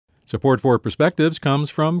Support for Perspectives comes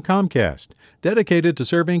from Comcast, dedicated to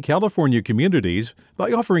serving California communities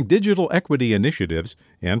by offering digital equity initiatives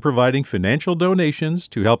and providing financial donations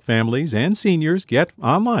to help families and seniors get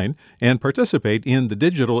online and participate in the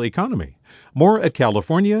digital economy. More at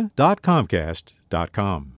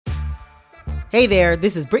california.comcast.com. Hey there,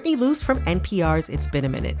 this is Brittany Luce from NPR's It's Been a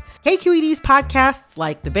Minute. KQED's podcasts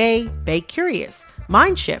like The Bay, Bay Curious,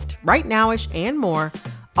 Mind Shift, Right Nowish, and more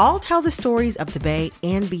all tell the stories of the Bay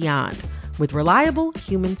and beyond with reliable,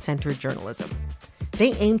 human-centered journalism.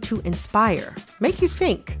 They aim to inspire, make you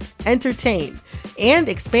think, entertain, and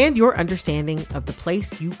expand your understanding of the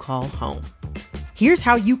place you call home. Here's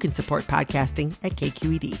how you can support podcasting at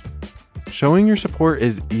KQED. Showing your support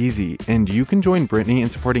is easy, and you can join Brittany in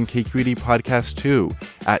supporting KQED Podcast too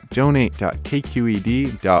at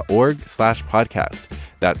donate.kqed.org/podcast.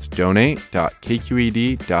 That's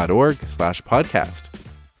donate.kqed.org/podcast.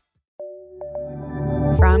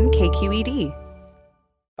 From KQED.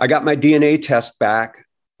 I got my DNA test back.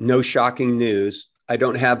 No shocking news. I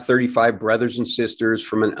don't have 35 brothers and sisters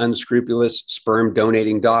from an unscrupulous sperm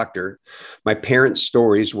donating doctor. My parents'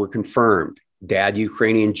 stories were confirmed. Dad,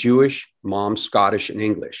 Ukrainian Jewish, mom, Scottish and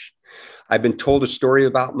English. I've been told a story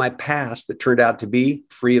about my past that turned out to be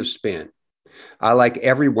free of spin. I, like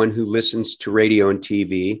everyone who listens to radio and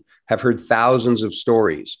TV, have heard thousands of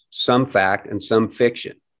stories, some fact and some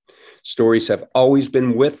fiction. Stories have always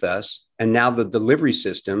been with us, and now the delivery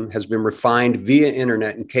system has been refined via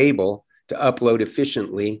internet and cable to upload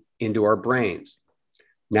efficiently into our brains.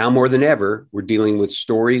 Now more than ever, we're dealing with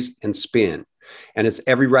stories and spin. And as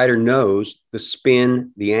every writer knows, the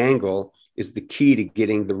spin, the angle, is the key to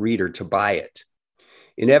getting the reader to buy it.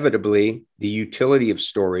 Inevitably, the utility of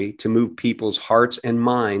story to move people's hearts and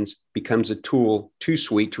minds becomes a tool too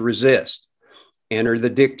sweet to resist. Enter the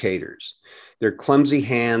dictators. Their clumsy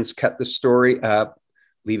hands cut the story up,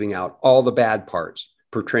 leaving out all the bad parts,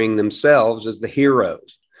 portraying themselves as the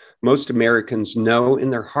heroes. Most Americans know in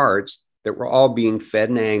their hearts that we're all being fed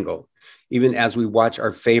an angle, even as we watch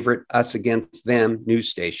our favorite us against them news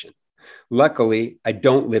station. Luckily, I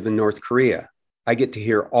don't live in North Korea. I get to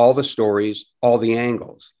hear all the stories, all the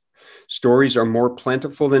angles. Stories are more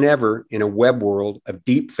plentiful than ever in a web world of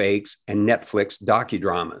deep fakes and Netflix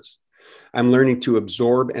docudramas. I'm learning to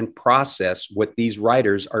absorb and process what these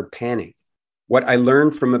writers are penning. What I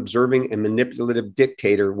learned from observing a manipulative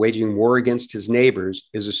dictator waging war against his neighbors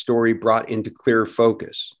is a story brought into clearer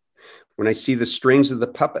focus. When I see the strings of the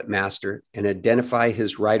puppet master and identify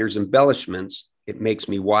his writer's embellishments, it makes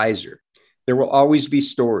me wiser. There will always be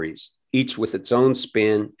stories, each with its own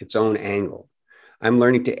spin, its own angle. I'm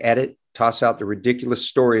learning to edit, toss out the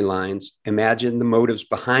ridiculous storylines, imagine the motives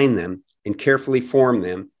behind them, and carefully form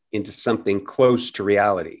them into something close to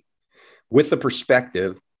reality. With the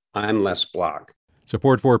perspective, I'm Les Bloch.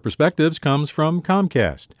 Support for Perspectives comes from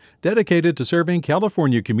Comcast, dedicated to serving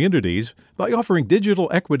California communities by offering digital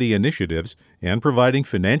equity initiatives and providing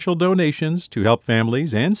financial donations to help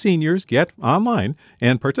families and seniors get online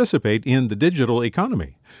and participate in the digital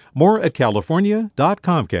economy. More at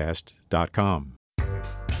california.comcast.com.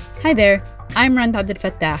 Hi there, I'm Rand Abdel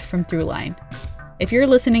Fattah from Throughline. If you're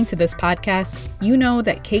listening to this podcast, you know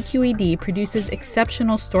that KQED produces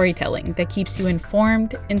exceptional storytelling that keeps you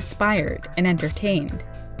informed, inspired, and entertained.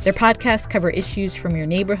 Their podcasts cover issues from your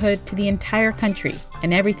neighborhood to the entire country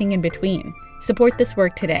and everything in between. Support this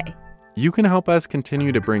work today. You can help us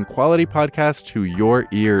continue to bring quality podcasts to your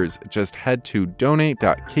ears. Just head to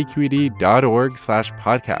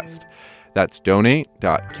donate.kqed.org/podcast. That's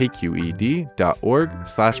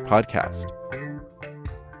donate.kqed.org/podcast.